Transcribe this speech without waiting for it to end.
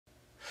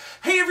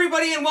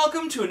everybody, and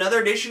welcome to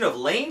another edition of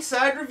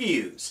Laneside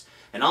Reviews.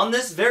 And on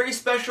this very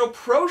special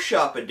Pro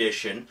Shop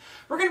edition,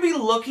 we're going to be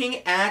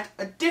looking at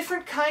a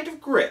different kind of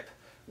grip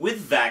with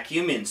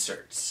vacuum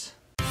inserts.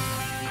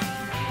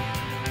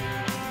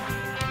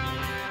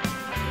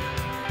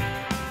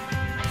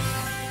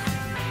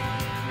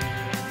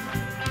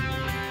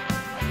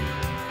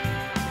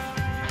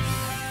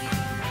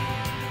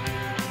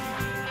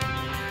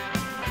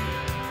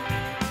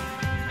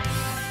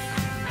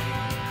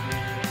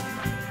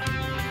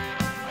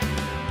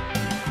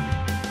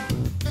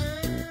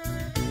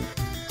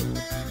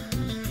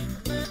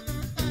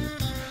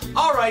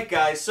 Alright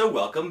guys, so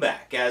welcome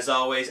back. As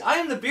always, I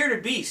am the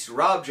Bearded Beast,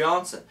 Rob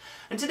Johnson,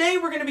 and today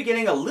we're going to be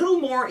getting a little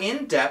more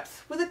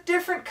in-depth with a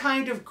different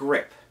kind of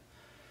grip.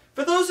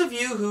 For those of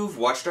you who've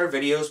watched our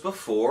videos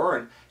before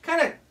and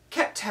kind of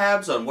kept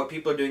tabs on what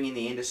people are doing in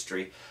the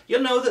industry,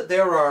 you'll know that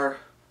there are,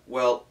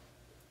 well,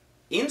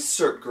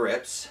 insert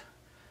grips,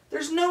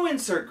 there's no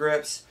insert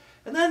grips,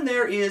 and then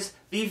there is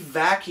the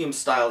vacuum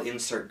style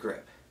insert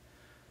grip.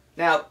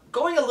 Now,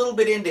 going a little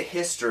bit into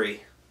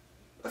history,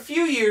 a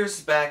few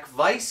years back,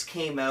 Vice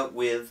came out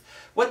with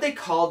what they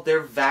called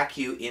their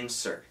vacuum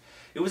insert.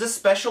 It was a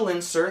special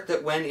insert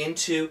that went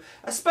into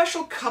a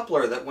special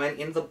coupler that went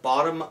in the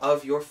bottom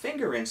of your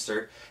finger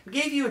insert and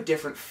gave you a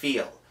different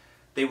feel.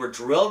 They were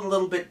drilled a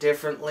little bit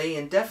differently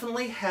and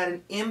definitely had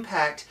an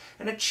impact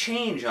and a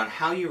change on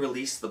how you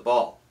release the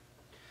ball.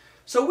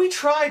 So we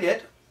tried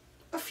it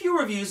a few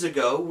reviews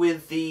ago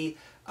with the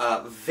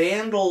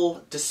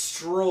Vandal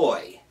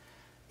Destroy,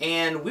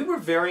 and we were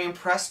very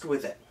impressed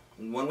with it.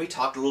 When we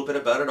talked a little bit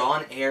about it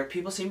on air,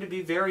 people seemed to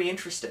be very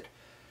interested.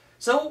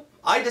 So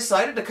I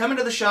decided to come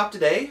into the shop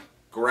today,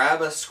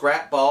 grab a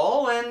scrap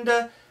ball,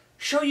 and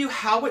show you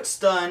how it's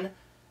done,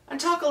 and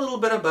talk a little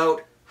bit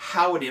about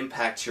how it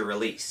impacts your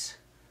release.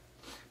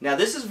 Now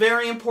this is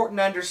very important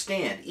to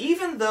understand.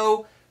 Even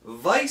though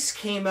Vice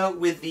came out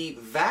with the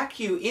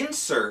vacuum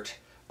insert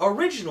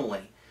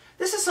originally,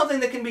 this is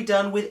something that can be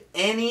done with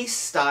any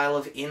style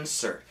of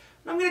insert.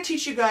 And I'm going to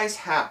teach you guys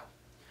how.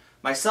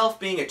 Myself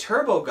being a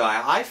turbo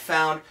guy, I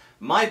found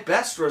my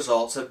best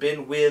results have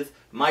been with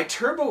my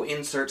turbo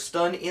inserts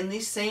done in the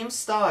same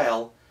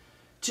style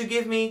to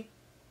give me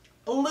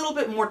a little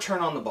bit more turn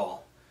on the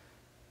ball.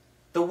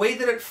 The way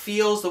that it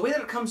feels, the way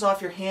that it comes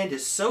off your hand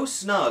is so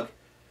snug,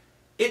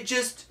 it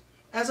just,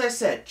 as I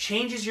said,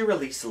 changes your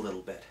release a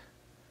little bit.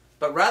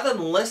 But rather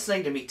than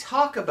listening to me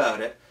talk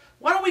about it,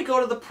 why don't we go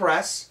to the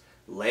press,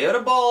 lay out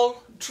a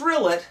ball,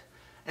 drill it,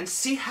 and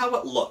see how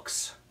it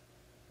looks.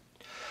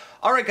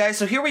 Alright guys,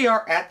 so here we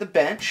are at the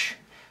bench.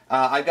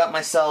 I got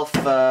myself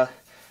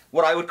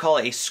what I would call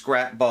a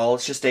scrap ball.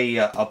 It's just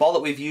a ball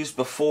that we've used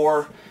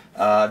before,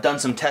 done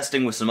some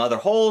testing with some other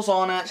holes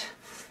on it.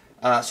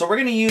 So we're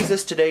going to use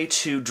this today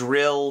to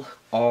drill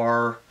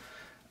our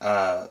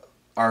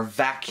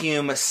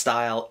vacuum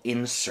style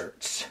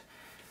inserts.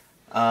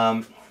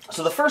 So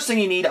the first thing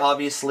you need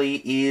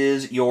obviously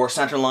is your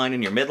center line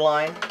and your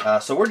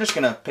midline. So we're just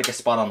going to pick a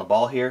spot on the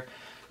ball here.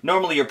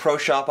 Normally your Pro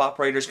Shop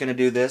operator is going to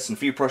do this, and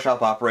for you Pro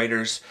Shop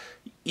operators,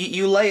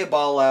 you lay a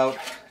ball out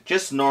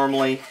just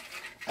normally,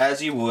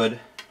 as you would.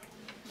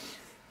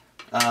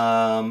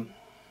 This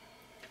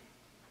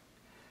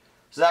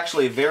is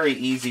actually a very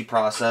easy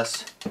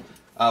process.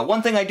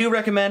 One thing I do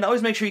recommend,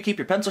 always make sure you keep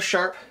your pencil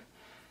sharp.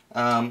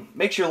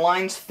 Makes your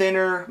lines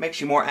thinner, makes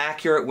you more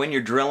accurate when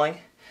you're drilling.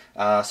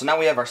 So now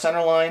we have our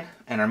center line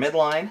and our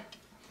midline.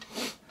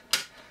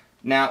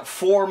 Now,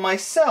 for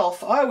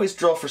myself, I always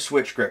drill for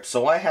switch grip,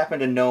 so I happen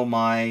to know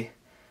my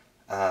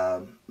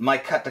my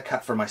cut to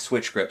cut for my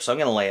switch grip, so I'm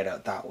going to lay it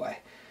out that way.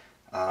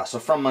 So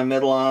from my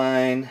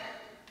midline,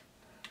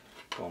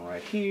 going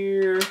right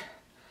here.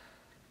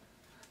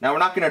 Now we're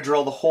not going to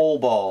drill the whole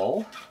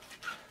ball,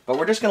 but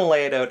we're just going to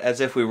lay it out as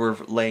if we were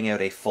laying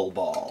out a full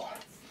ball.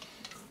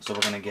 So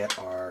we're going to get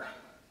our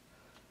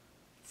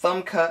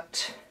thumb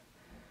cut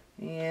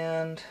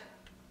and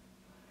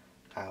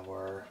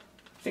our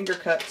finger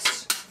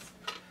cuts.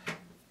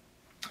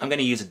 I'm going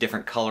to use a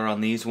different color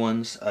on these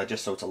ones,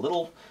 just so it's a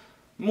little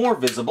more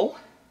visible.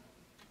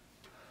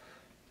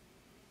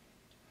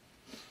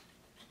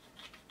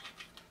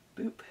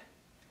 Boop.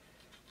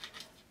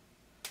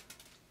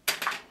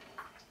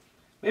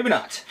 Maybe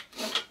not.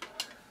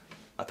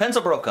 My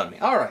pencil broke on me.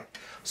 Alright,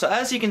 so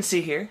as you can see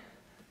here,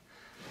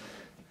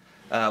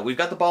 we've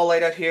got the ball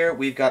laid out here,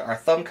 we've got our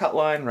thumb cut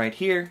line right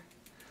here,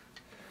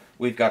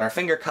 we've got our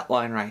finger cut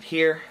line right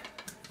here.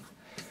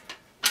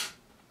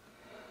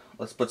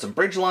 Let's put some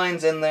bridge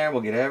lines in there.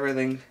 We'll get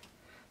everything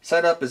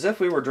set up as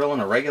if we were drilling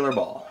a regular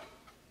ball.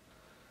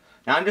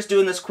 Now I'm just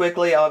doing this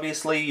quickly.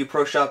 Obviously, you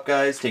Pro Shop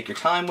guys, take your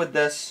time with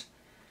this.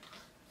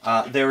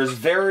 There is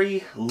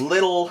very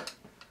little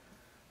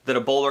that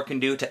a bowler can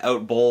do to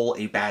out-bowl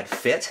a bad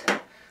fit.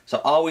 So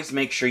always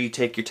make sure you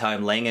take your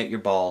time laying out your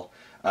ball.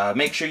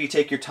 Make sure you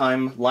take your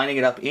time lining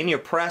it up in your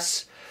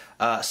press,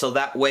 so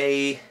that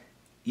way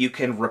you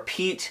can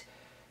repeat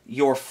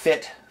your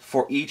fit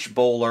for each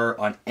bowler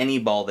on any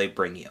ball they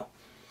bring you.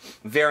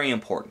 Very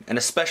important, and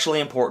especially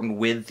important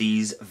with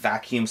these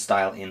vacuum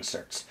style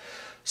inserts.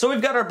 So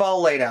we've got our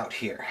ball laid out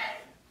here.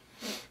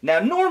 Now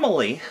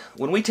normally,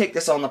 when we take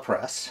this on the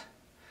press,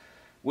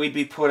 we'd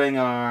be putting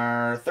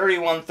our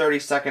 31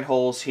 32nd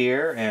holes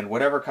here and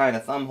whatever kind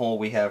of thumb hole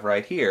we have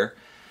right here,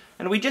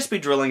 and we'd just be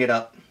drilling it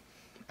up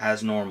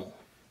as normal.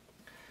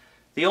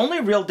 The only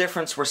real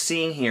difference we're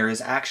seeing here is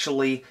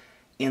actually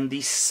in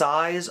the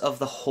size of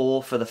the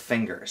hole for the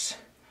fingers.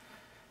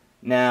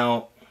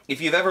 Now, if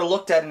you've ever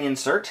looked at an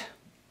insert,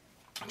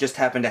 just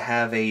happen to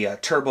have a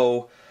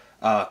turbo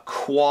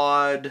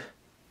quad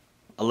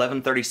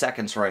 11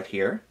 32nds right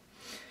here,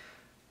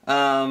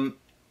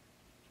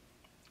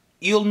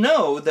 you'll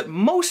know that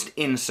most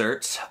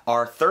inserts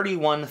are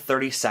 31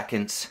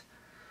 32nds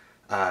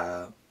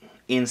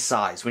in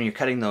size when you're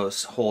cutting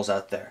those holes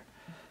out there.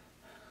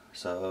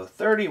 So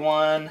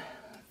 31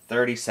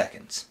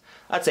 32nds.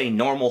 That's a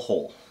normal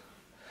hole.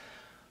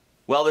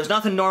 Well, there's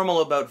nothing normal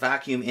about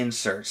vacuum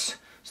inserts.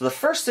 So the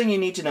first thing you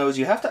need to know is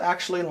you have to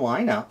actually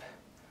line up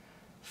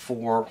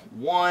for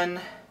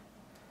 1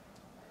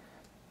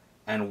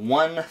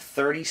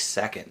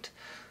 1/32.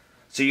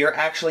 So you're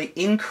actually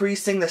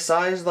increasing the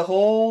size of the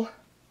hole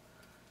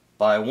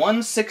by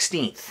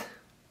 1/16.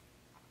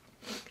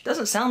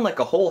 Doesn't sound like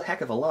a whole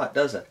heck of a lot,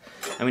 does it?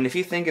 I mean, if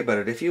you think about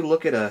it, if you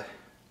look at a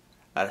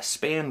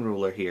span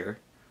ruler here,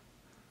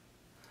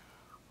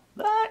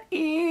 that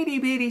itty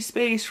bitty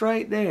space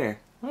right there,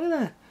 look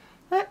at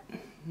that,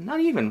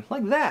 not even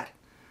like that.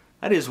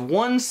 That is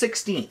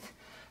 1/16.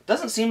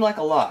 Doesn't seem like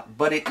a lot,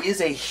 but it is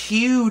a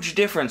huge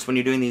difference when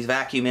you're doing these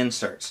vacuum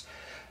inserts.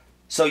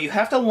 So you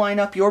have to line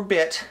up your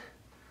bit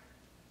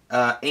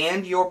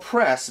and your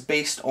press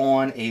based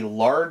on a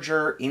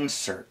larger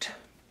insert.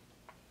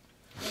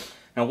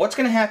 Now what's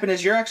going to happen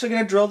is you're actually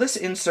going to drill this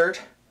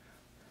insert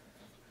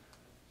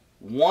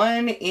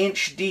 1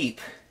 inch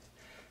deep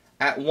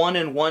at 1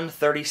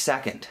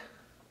 1/32.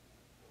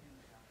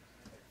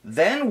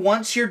 Then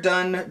once you're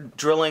done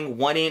drilling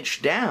 1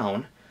 inch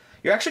down,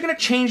 you're actually going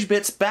to change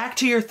bits back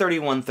to your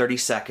 31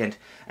 32nd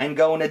and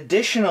go an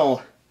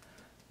additional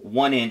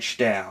 1 inch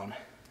down.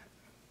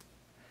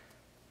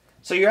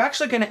 So you're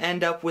actually going to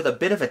end up with a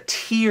bit of a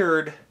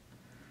tiered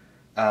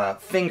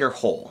finger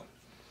hole.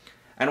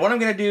 And what I'm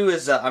going to do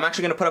is I'm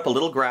actually going to put up a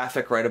little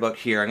graphic right about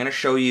here. I'm going to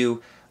show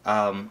you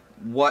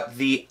what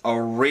the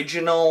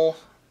original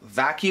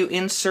vacuum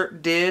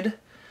insert did,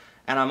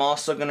 and I'm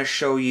also going to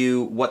show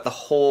you what the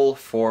hole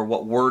for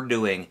what we're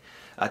doing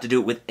to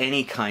do it with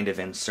any kind of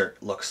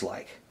insert looks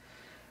like.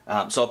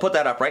 So I'll put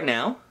that up right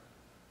now.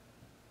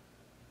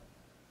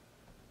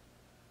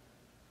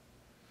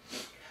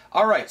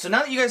 Alright, so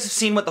now that you guys have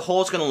seen what the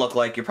hole is going to look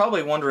like, you're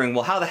probably wondering,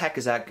 well, how the heck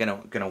is that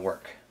going to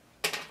work?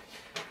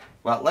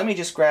 Well, let me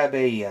just grab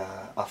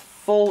a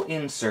full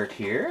insert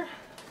here.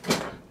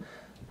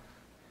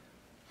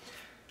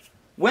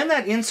 When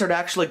that insert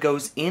actually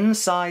goes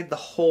inside the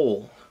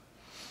hole,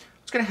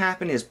 what's going to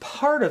happen is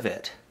part of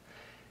it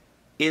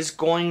is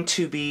going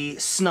to be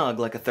snug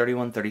like a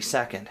 31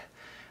 32nd.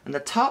 And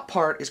the top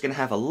part is going to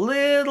have a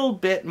little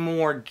bit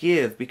more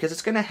give because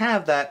it's going to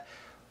have that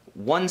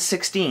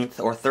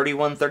 1/16 or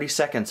 31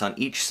 32nds on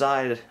each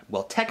side.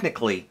 Well,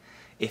 technically,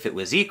 if it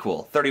was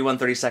equal, 31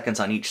 32nds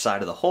on each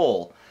side of the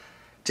hole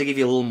to give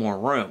you a little more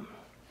room.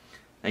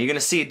 Now you're going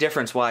to see a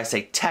difference why I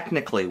say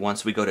technically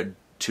once we go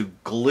to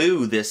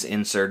glue this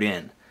insert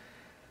in.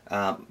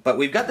 But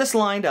we've got this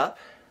lined up.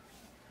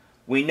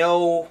 We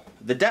know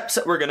the depths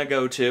that we're going to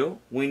go to.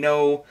 We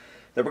know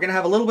that we're going to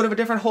have a little bit of a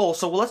different hole.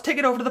 So let's take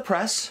it over to the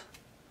press.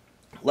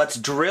 Let's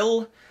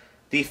drill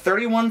the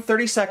 31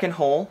 32nd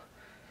hole.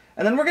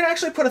 And then we're going to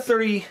actually put a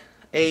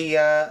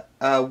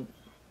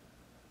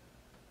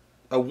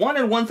 1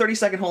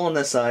 1/32 hole on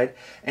this side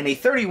and a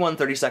 31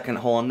 32nd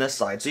hole on this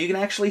side. So you can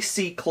actually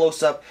see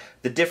close up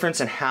the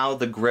difference in how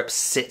the grip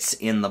sits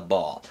in the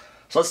ball.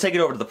 So let's take it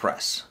over to the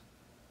press.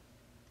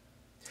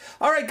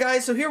 Alright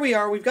guys, so here we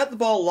are. We've got the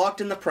ball locked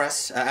in the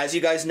press. As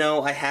you guys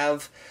know, I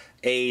have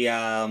a,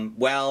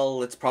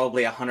 well, it's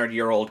probably a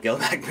 100-year-old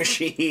Gilmac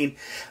machine.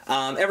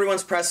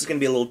 Everyone's press is going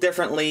to be a little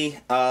differently.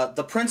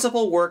 The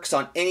principle works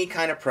on any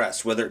kind of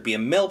press, whether it be a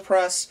mill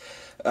press,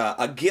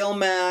 a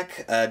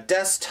Gilmac, a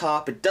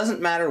desktop, it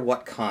doesn't matter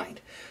what kind.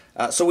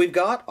 So we've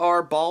got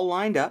our ball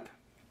lined up.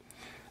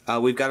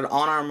 We've got it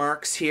on our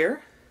marks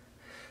here.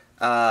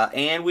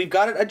 And we've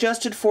got it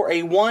adjusted for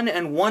a 1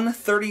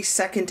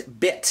 1/32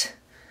 bit.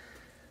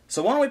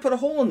 So why don't we put a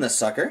hole in this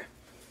sucker?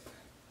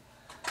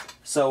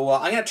 So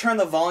I'm going to turn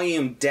the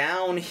volume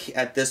down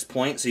at this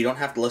point so you don't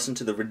have to listen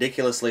to the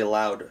ridiculously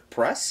loud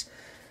press.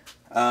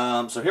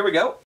 So here we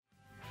go.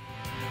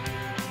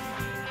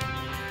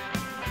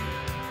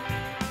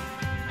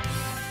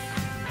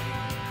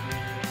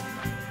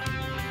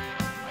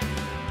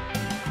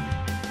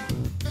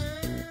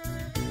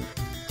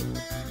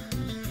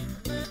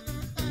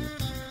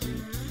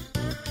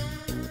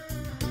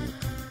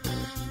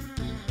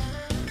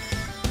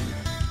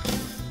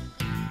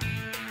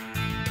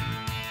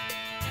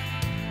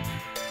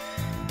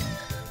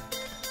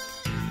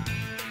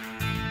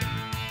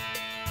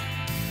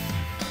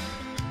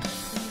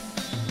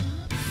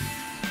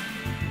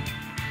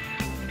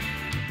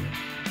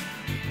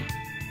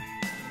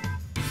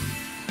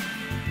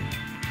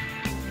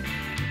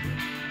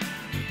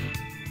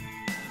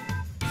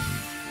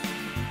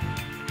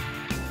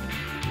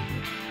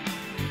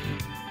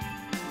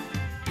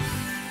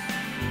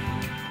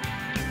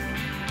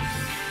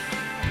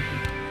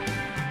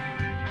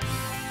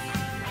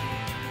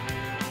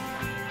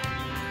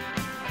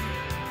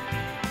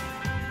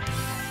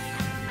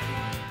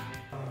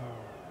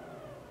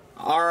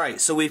 Alright,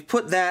 so we've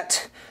put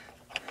that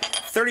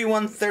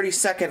 31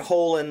 32nd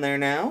hole in there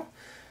now.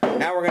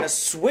 Now we're going to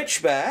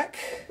switch back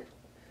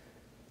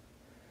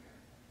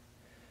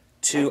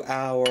to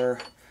our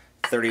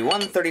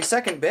 31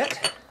 32nd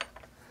bit.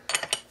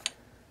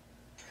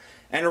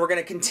 And we're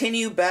going to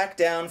continue back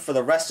down for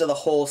the rest of the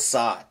hole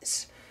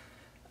size.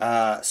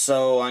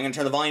 So I'm going to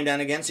turn the volume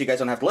down again so you guys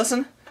don't have to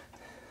listen.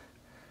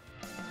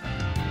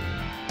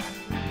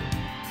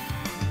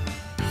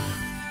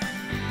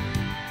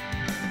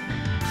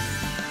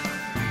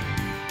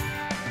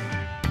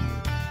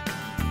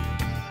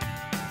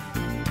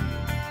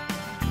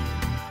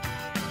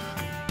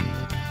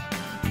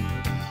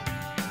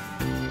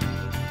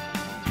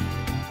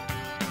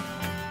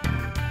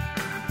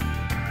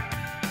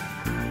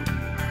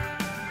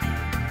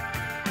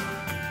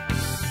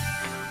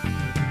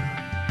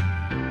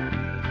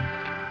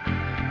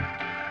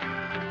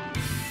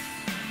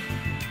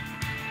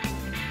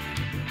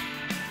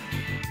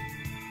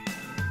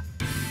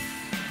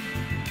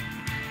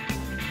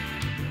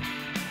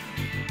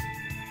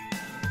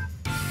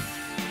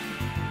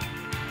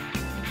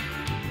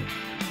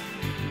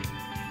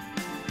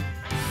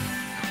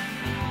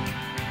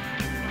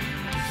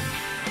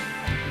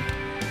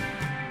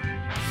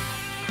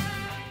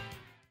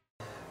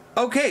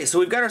 Okay, so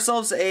we've got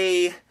ourselves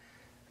a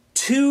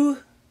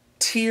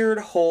two-tiered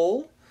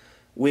hole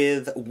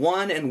with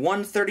 1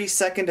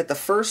 1/32 at the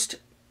first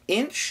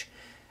inch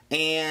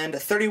and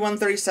 31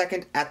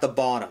 32nd at the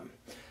bottom.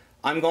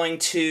 I'm going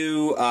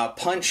to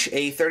punch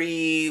a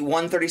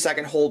 31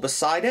 32nd hole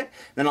beside it,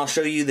 then I'll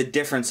show you the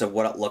difference of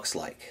what it looks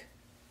like.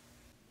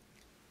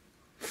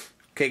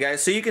 Okay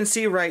guys, so you can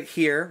see right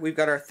here, we've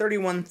got our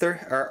 1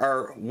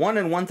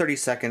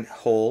 1/32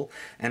 hole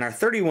and our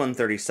 31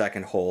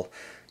 32nd hole.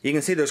 You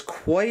can see there's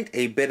quite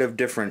a bit of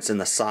difference in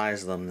the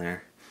size of them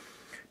there.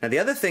 Now the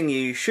other thing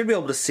you should be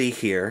able to see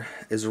here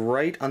is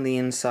right on the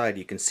inside.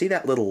 You can see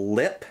that little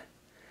lip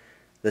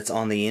that's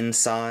on the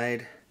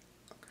inside.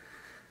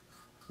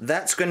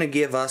 That's going to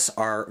give us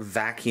our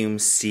vacuum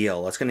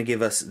seal. That's going to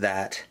give us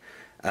that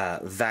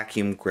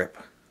vacuum grip.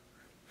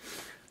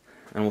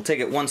 And we'll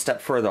take it one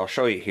step further. I'll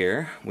show you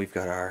here. We've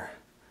got our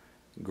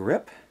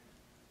grip.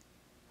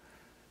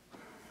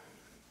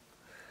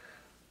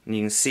 And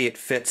you can see it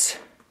fits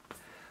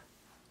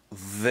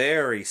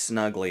very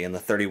snugly in the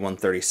 31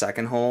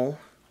 32nd hole.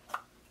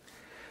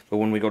 But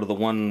when we go to the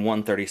 1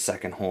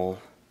 1/32 hole,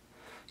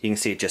 you can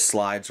see it just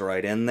slides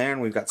right in there,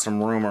 and we've got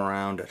some room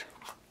around it.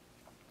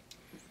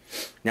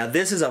 Now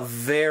this is a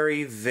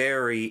very,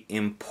 very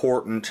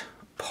important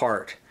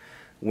part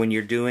when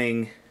you're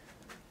doing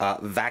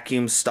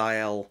vacuum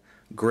style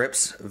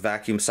grips,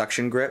 vacuum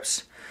suction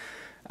grips.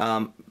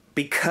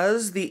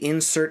 Because the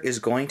insert is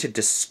going to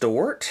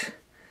distort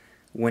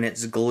when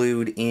it's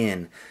glued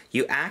in,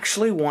 you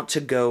actually want to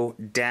go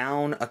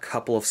down a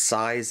couple of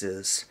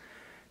sizes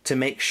to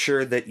make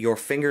sure that your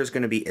finger is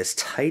going to be as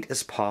tight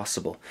as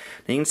possible.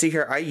 Now you can see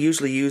here, I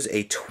usually use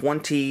a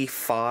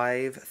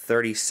 25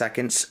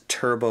 32nds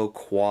Turbo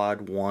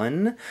Quad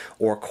 1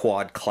 or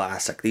Quad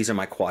Classic. These are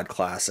my Quad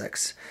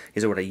Classics.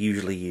 These are what I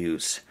usually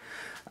use.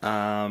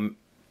 I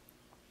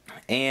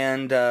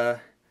mean,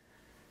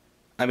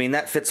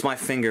 that fits my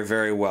finger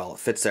very well. It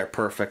fits there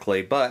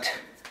perfectly, but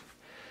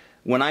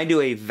when I do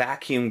a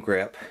vacuum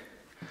grip,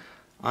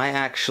 I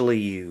actually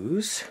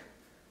use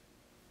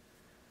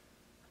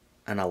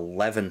an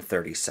 11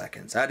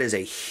 32nds. That is a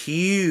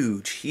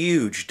huge,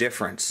 huge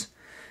difference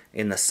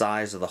in the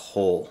size of the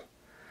hole.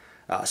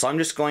 So I'm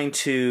just going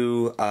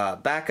to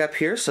back up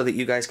here so that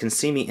you guys can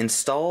see me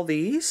install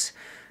these,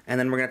 and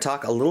then we're going to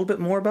talk a little bit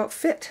more about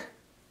fit.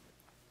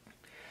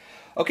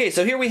 Okay,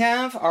 so here we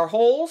have our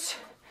holes.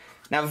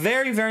 Now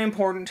very, very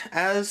important,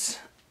 as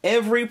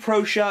every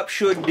pro shop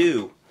should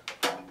do.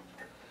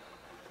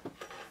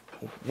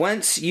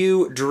 Once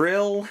you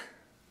drill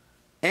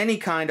any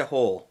kind of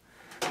hole,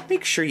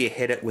 make sure you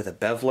hit it with a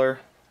beveler.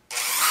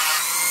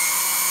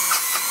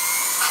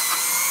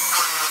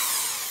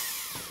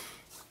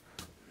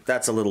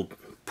 That's a little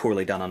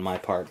poorly done on my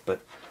part,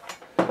 but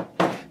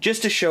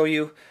just to show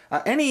you,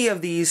 any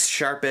of these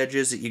sharp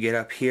edges that you get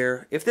up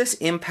here, if this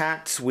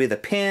impacts with a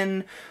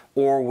pin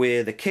or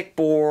with a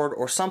kickboard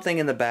or something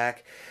in the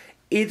back,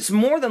 it's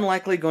more than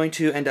likely going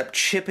to end up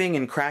chipping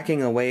and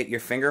cracking away at your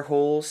finger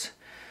holes.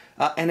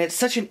 And it's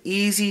such an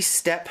easy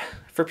step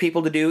for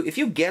people to do. If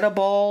you get a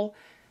ball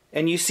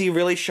and you see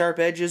really sharp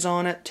edges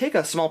on it, take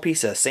a small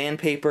piece of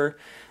sandpaper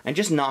and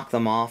just knock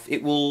them off.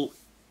 It will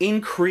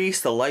increase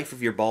the life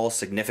of your ball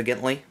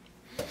significantly.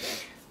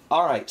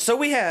 Alright, so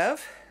we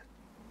have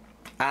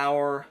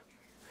our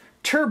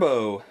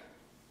Turbo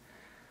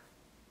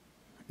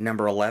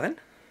number 11.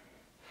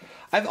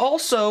 I've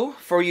also,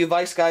 for you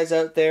Vice guys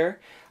out there,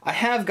 I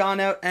have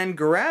gone out and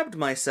grabbed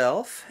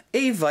myself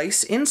a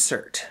Vice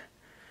insert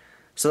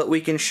so that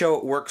we can show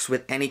it works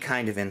with any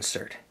kind of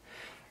insert.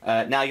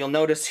 Now you'll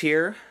notice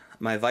here,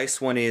 my Vice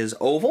one is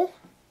oval.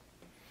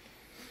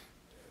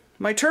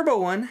 My Turbo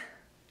one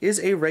is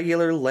a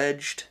regular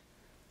ledged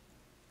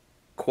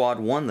Quad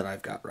 1 that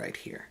I've got right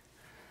here.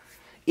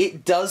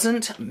 It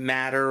doesn't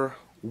matter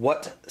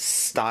what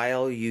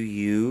style you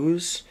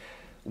use,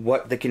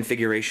 what the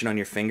configuration on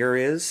your finger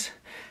is.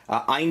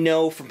 I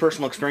know from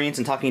personal experience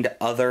and talking to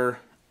other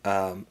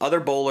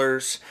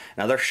bowlers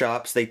and other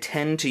shops, they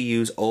tend to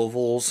use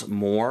ovals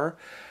more.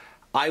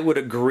 I would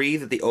agree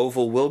that the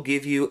oval will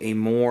give you a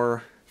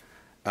more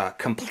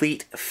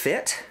complete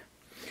fit,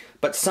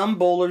 but some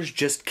bowlers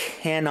just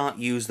cannot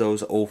use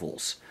those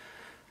ovals.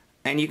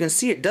 And you can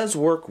see it does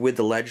work with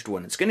the ledged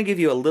one. It's going to give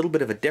you a little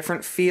bit of a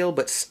different feel,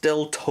 but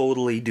still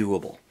totally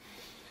doable.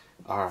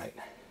 Alright,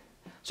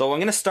 so I'm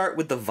going to start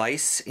with the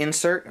vise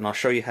insert, and I'll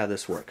show you how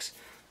this works.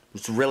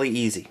 It's really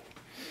easy.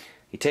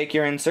 You take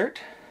your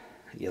insert,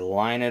 you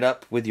line it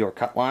up with your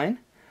cut line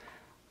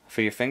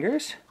for your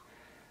fingers,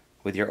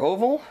 with your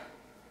oval,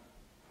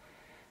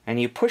 and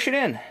you push it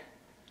in.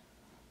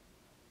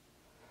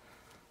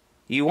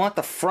 You want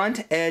the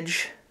front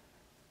edge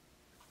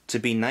to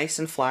be nice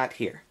and flat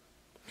here.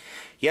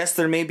 Yes,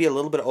 there may be a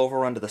little bit of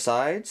overrun to the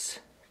sides,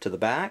 to the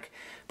back,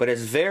 but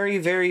it's very,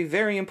 very,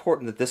 very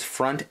important that this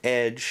front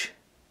edge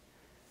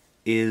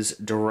is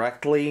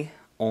directly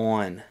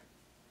on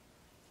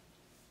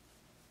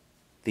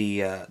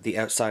the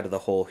outside of the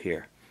hole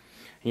here.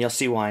 And you'll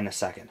see why in a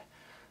second.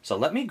 So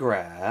let me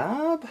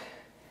grab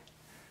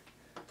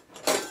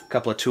a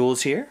couple of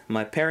tools here,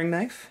 my paring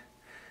knife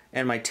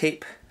and my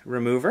tape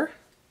remover.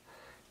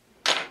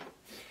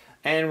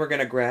 And we're going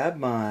to grab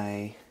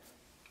my...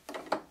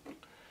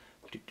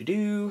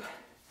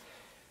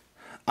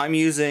 I'm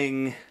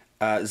using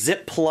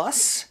Zip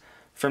Plus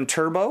from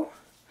Turbo.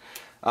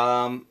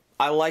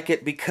 I like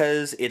it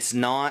because it's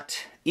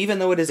not, even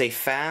though it is a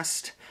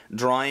fast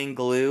drying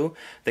glue,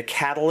 the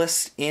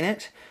catalyst in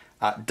it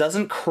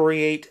doesn't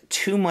create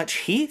too much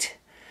heat,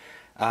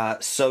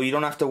 so you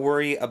don't have to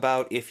worry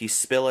about if you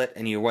spill it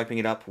and you're wiping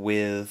it up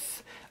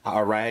with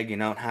a rag. You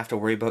don't have to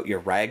worry about your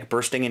rag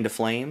bursting into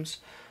flames.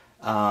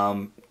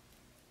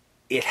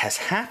 It has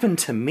happened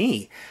to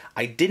me.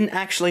 I didn't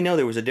actually know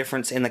there was a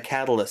difference in the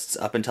catalysts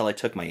up until I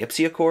took my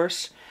IPSIA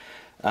course.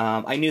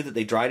 I knew that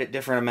they dried at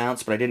different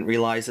amounts, but I didn't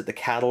realize that the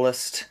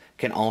catalyst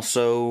can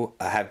also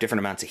have different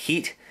amounts of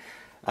heat.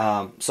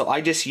 So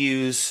I just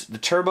use the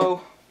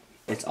Turbo.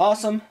 It's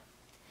awesome.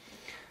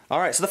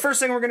 Alright, so the first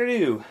thing we're going to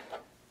do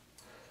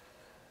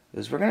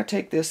is we're going to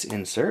take this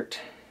insert.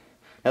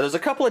 Now there's a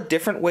couple of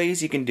different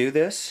ways you can do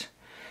this.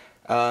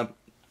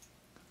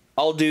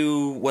 I'll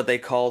do what they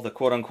call the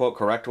quote-unquote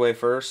correct way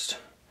first.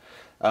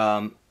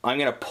 I'm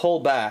going to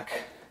pull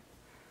back.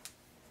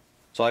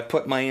 So I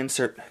put my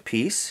insert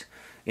piece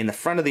in the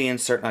front of the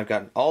insert, and I've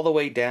got it all the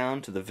way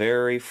down to the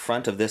very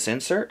front of this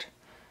insert.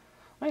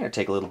 I'm going to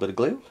take a little bit of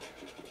glue.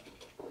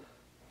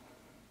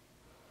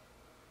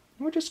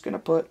 We're just going to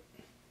put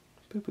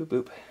boop,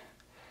 boop,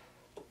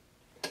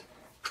 boop,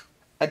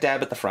 a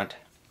dab at the front.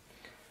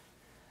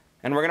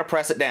 And we're going to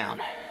press it down.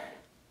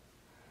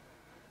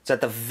 It's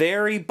at the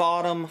very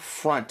bottom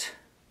front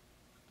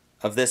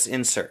of this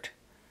insert.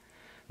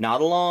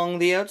 Not along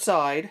the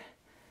outside,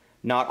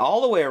 not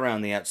all the way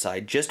around the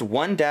outside, just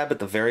one dab at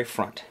the very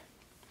front.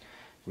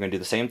 We're going to do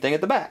the same thing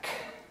at the back.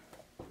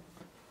 I'm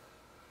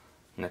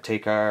going to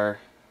take our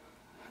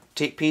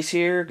tape piece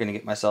here, going to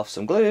get myself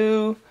some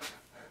glue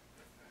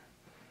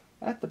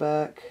at the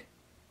back,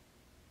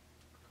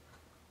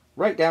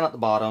 right down at the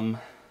bottom,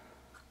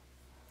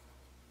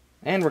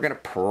 and we're going to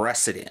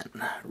press it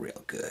in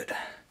real good.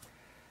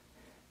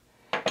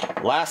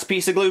 Last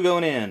piece of glue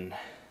going in.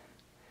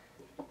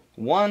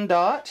 One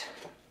dot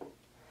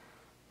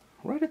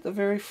right at the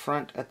very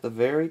front, at the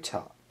very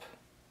top.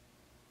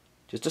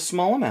 Just a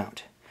small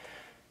amount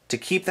to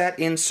keep that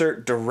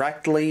insert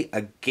directly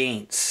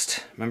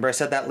against. Remember I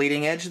said that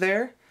leading edge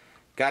there?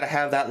 Got to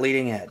have that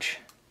leading edge.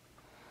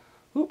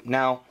 Ooh,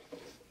 now,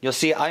 you'll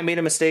see I made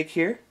a mistake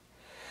here.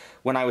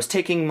 When I was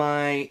taking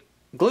my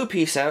glue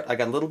piece out, I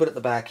got a little bit at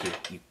the back here.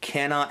 You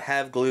cannot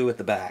have glue at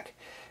the back.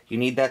 You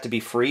need that to be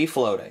free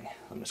floating.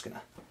 I'm just going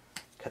to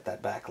cut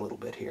that back a little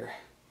bit here.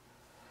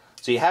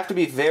 So you have to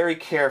be very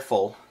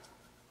careful.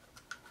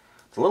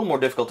 It's a little more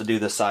difficult to do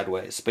this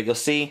sideways, but you'll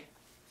see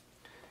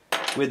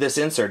with this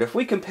insert, if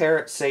we compare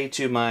it, say,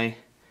 to my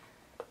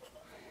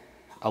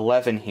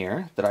 11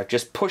 here, that I've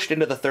just pushed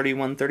into the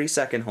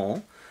 31/32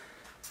 hole,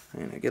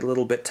 and I get a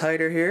little bit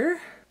tighter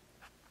here,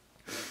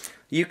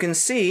 you can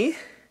see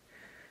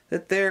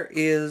that there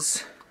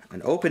is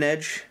an open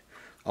edge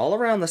all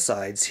around the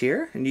sides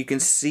here, and you can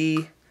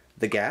see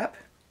the gap.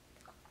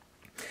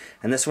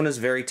 And this one is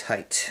very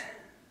tight.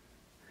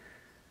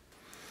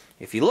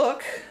 If you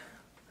look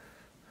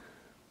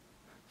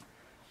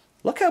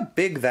how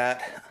big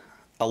that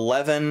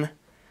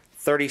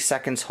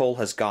 11/32 hole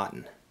has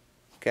gotten.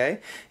 Okay?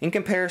 In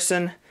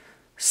comparison,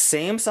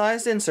 same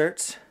sized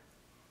inserts.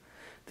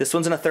 This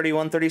one's in a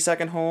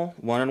 31/32 hole,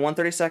 one in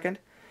 1/32.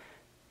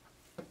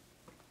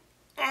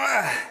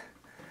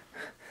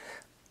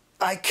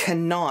 I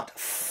cannot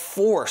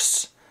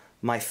force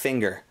my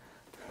finger.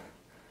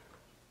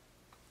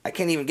 I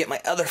can't even get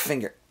my other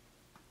finger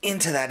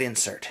into that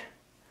insert.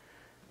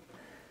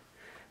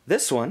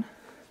 This one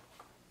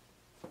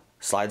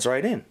slides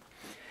right in.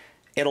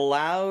 It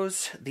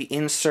allows the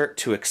insert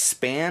to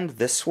expand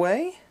this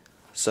way,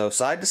 so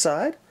side to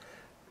side,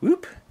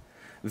 whoop,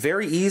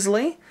 very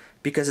easily,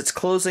 because it's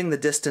closing the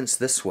distance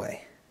this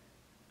way.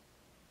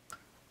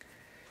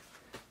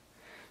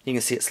 You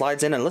can see it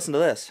slides in, and listen to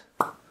this.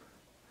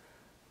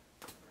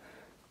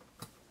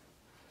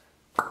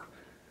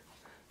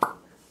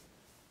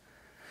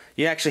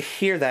 You actually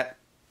hear that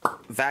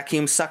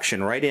vacuum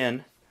suction right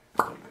in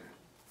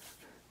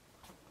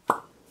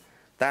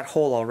that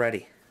hole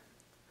already.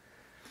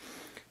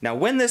 Now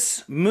when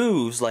this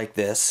moves like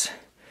this,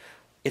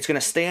 it's going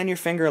to stay on your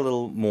finger a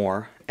little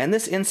more, and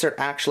this insert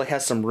actually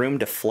has some room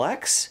to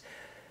flex,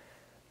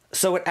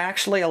 so it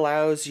actually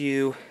allows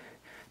you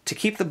to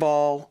keep the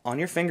ball on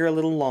your finger a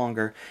little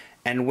longer,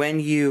 and when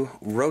you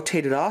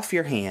rotate it off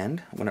your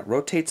hand, when it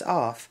rotates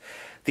off,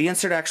 the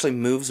insert actually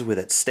moves with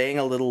it, staying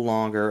a little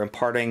longer,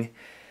 imparting,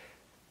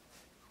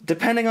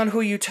 depending on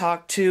who you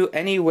talk to,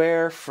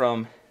 anywhere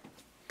from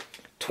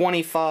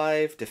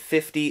 25 to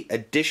 50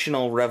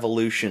 additional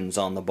revolutions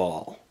on the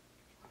ball.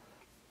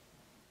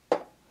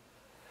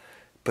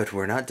 But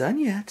we're not done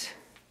yet.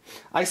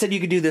 I said you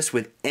could do this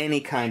with any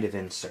kind of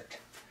insert.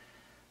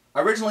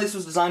 Originally this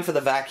was designed for the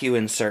vacuum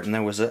insert, and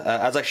there was,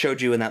 as I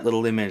showed you in that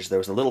little image, there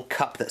was a little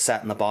cup that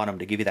sat in the bottom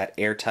to give you that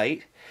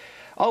airtight.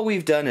 All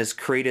we've done is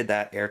created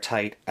that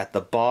airtight at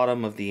the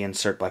bottom of the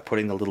insert by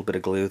putting a little bit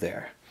of glue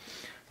there.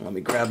 Let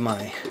me grab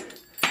my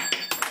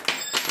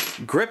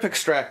grip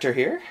extractor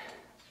here.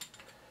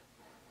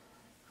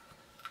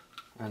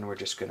 And we're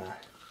just gonna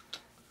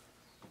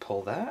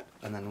pull that,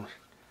 and then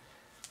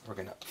we're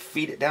gonna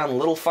feed it down a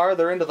little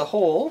farther into the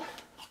hole.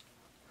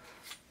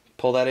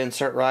 Pull that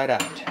insert right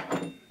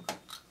out.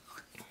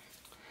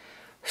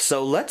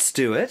 So let's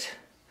do it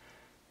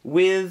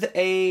with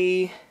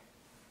a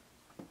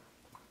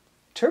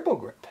turbo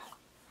grip.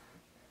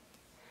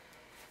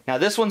 Now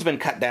this one's been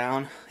cut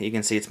down. You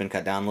can see it's been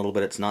cut down a little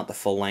bit. It's not the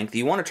full length.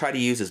 You want to try to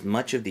use as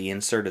much of the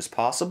insert as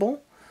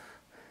possible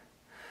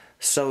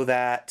so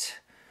that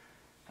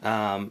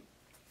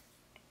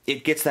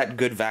it gets that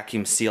good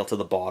vacuum seal to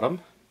the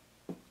bottom.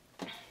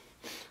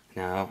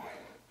 Now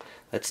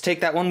let's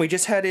take that one we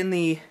just had in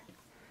the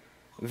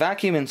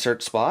vacuum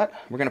insert spot.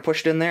 We're going to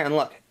push it in there, and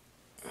look.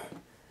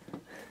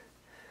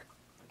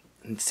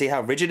 And see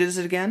how rigid it is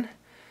again?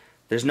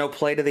 There's no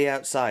play to the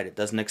outside. It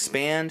doesn't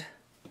expand.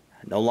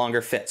 It no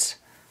longer fits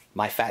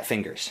my fat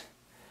fingers.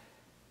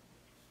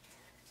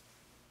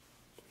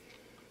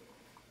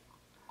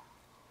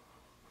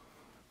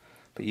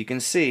 But you can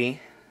see,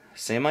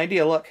 same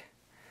idea, look.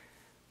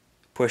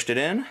 Pushed it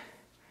in.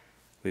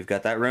 We've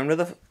got that room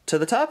to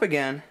the top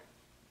again.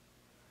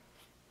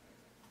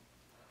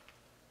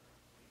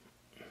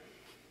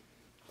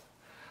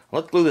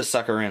 Let's glue this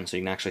sucker in so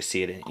you can actually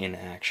see it in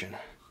action.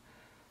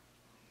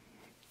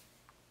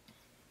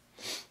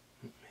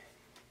 Let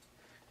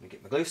me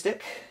get my glue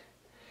stick.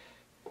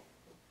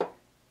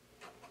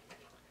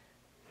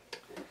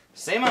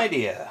 Same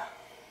idea.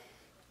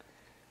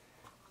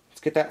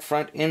 Let's get that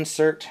front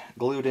insert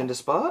glued into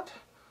spot.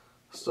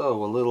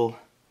 So a little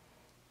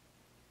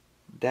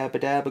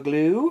dabba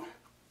glue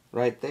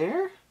right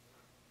there.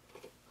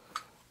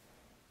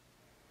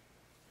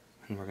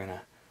 And we're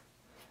gonna,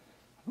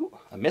 ooh,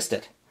 I missed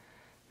it.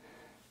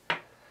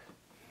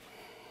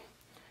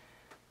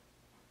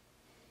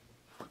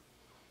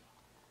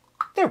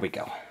 There we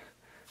go.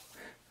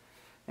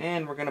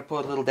 And we're gonna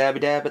put a little dabby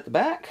dab at the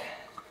back.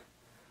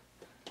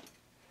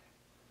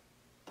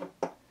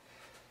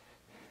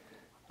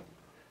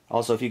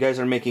 Also, if you guys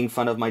are making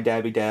fun of my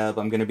dabby dab,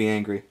 I'm gonna be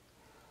angry.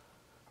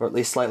 Or at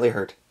least slightly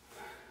hurt.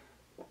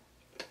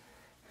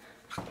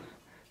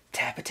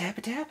 Tappa,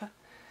 tappa, tappa.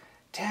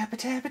 Tappa,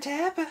 tappa,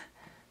 tappa.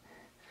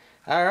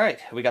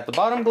 Alright, we got the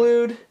bottom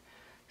glued.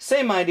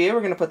 Same idea,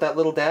 we're gonna put that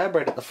little dab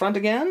right at the front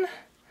again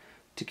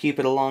to keep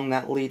it along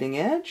that leading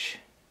edge.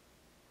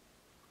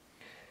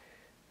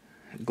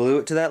 Glue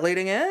it to that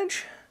leading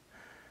edge.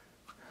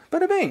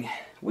 Bada bing,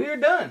 we are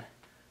done.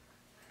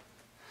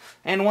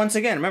 And once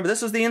again, remember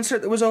this was the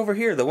insert that was over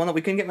here, the one that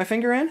we couldn't get my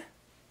finger in?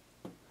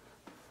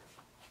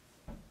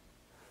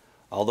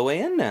 All the way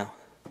in now.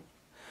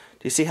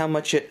 Do you see how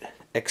much it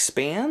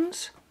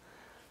expands?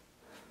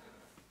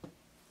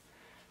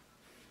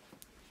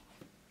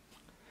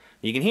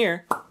 You can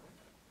hear.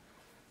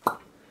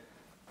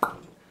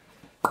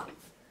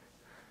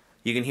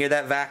 You can hear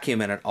that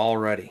vacuum in it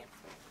already.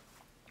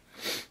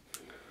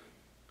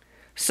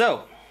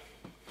 So,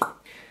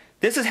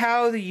 this is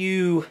how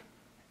you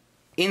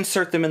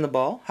insert them in the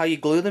ball, how you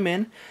glue them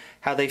in,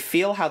 how they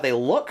feel, how they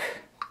look.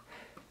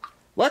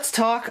 Let's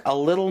talk a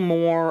little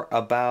more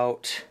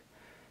about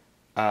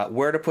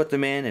where to put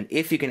them in and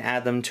if you can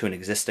add them to an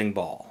existing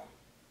ball.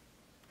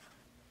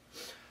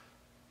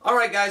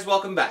 Alright guys,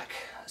 welcome back.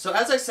 So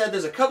as I said,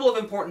 there's a couple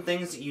of important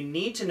things that you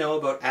need to know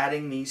about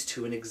adding these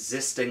to an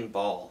existing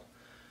ball.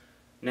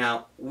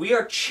 Now, we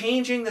are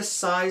changing the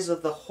size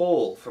of the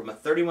hole from a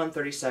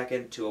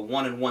 31/32 to a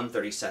 1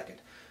 1/32,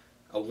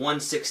 a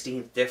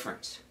 1/16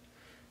 difference.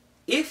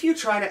 If you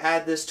try to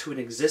add this to an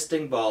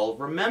existing ball,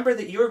 remember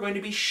that you're going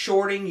to be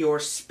shorting your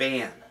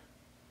span.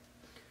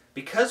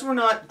 because we're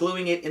not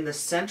gluing it in the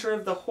center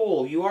of the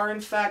hole, you are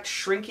in fact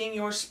shrinking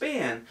your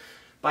span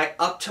by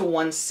up to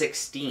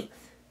 1/16.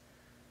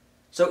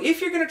 So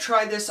if you're going to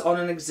try this on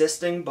an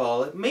existing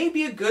ball, it may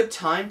be a good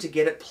time to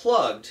get it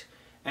plugged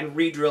and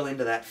re-drill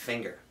into that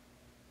finger.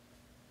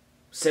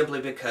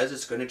 Simply because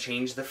it's going to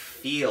change the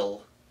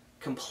feel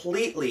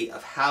completely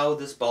of how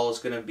this ball is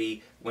going to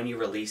be when you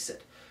release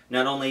it.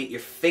 Not only your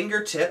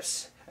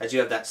fingertips, as you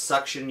have that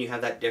suction, you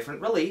have that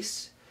different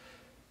release,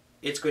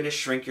 it's going to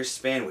shrink your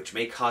span, which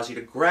may cause you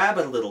to grab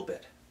it a little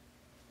bit.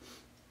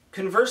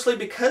 Conversely,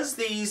 because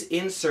these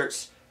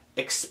inserts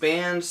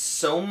expand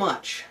so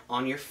much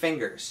on your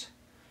fingers,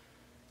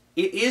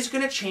 it is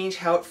going to change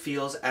how it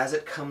feels as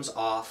it comes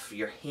off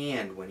your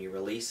hand when you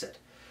release it.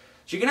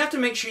 So you're going to have to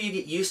make sure you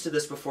get used to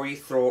this before you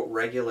throw it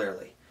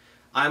regularly.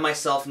 I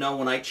myself know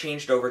when I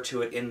changed over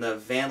to it in the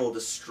Vandal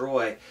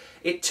Destroy,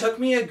 it took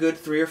me a good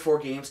 3 or 4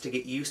 games to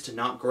get used to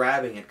not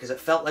grabbing it because it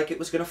felt like it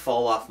was going to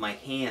fall off my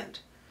hand.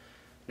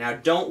 Now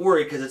don't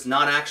worry, because it's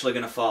not actually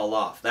going to fall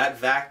off. That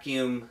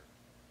vacuum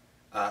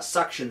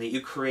suction that you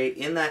create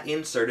in that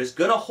insert is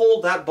going to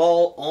hold that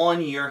ball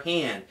on your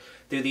hand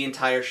through the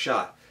entire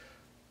shot.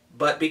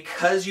 But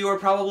because you are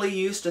probably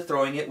used to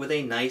throwing it with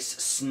a nice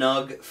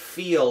snug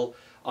feel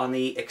on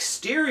the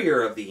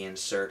exterior of the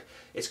insert,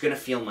 it's going to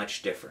feel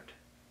much different.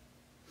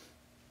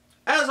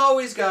 As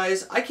always,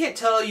 guys, I can't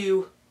tell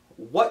you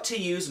what to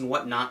use and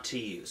what not to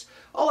use.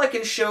 All I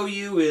can show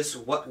you is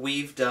what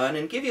we've done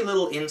and give you a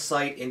little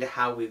insight into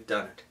how we've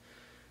done it.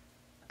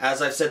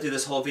 As I've said through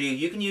this whole video,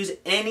 you can use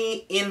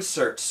any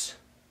inserts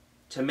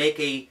to make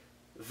a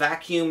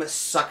vacuum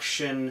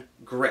suction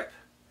grip.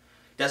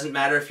 Doesn't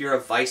matter if you're a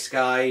vice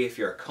guy, if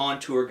you're a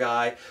contour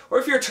guy, or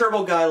if you're a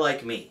turbo guy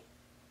like me.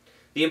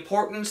 The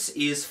importance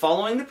is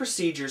following the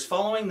procedures,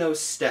 following those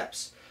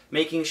steps,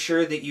 making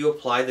sure that you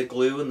apply the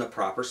glue in the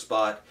proper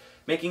spot,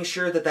 making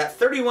sure that that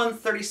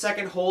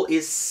 31/32 hole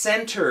is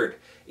centered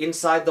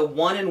inside the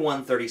 1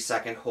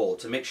 1/32 hole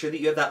to make sure that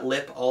you have that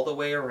lip all the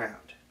way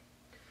around.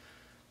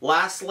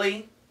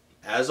 Lastly,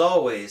 as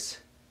always,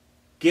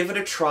 give it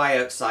a try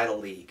outside a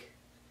league.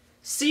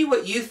 See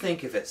what you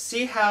think of it.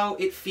 See how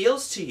it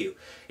feels to you.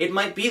 It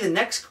might be the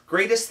next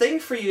greatest thing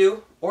for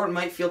you, or it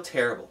might feel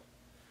terrible.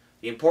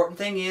 The important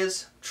thing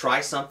is,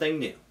 try something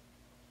new.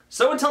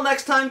 So until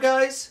next time,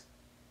 guys,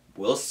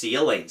 we'll see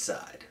you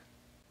laneside.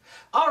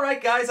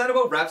 Alright guys, that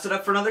about wraps it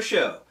up for another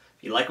show.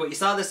 If you like what you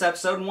saw this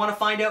episode and want to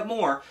find out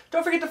more,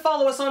 don't forget to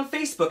follow us on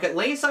Facebook at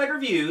Laneside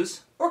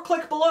Reviews, or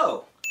click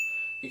below.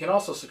 You can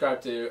also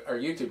subscribe to our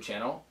YouTube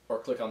channel, or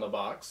click on the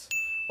box.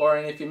 Or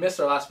if you missed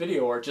our last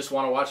video or just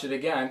want to watch it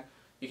again,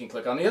 you can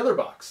click on the other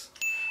box.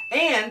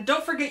 And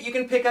don't forget you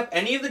can pick up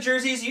any of the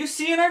jerseys you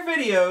see in our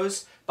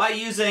videos by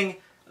using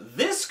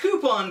this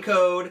coupon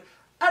code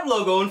at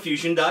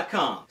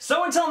logoinfusion.com.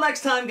 So until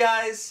next time,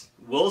 guys,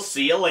 we'll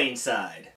see you laneside.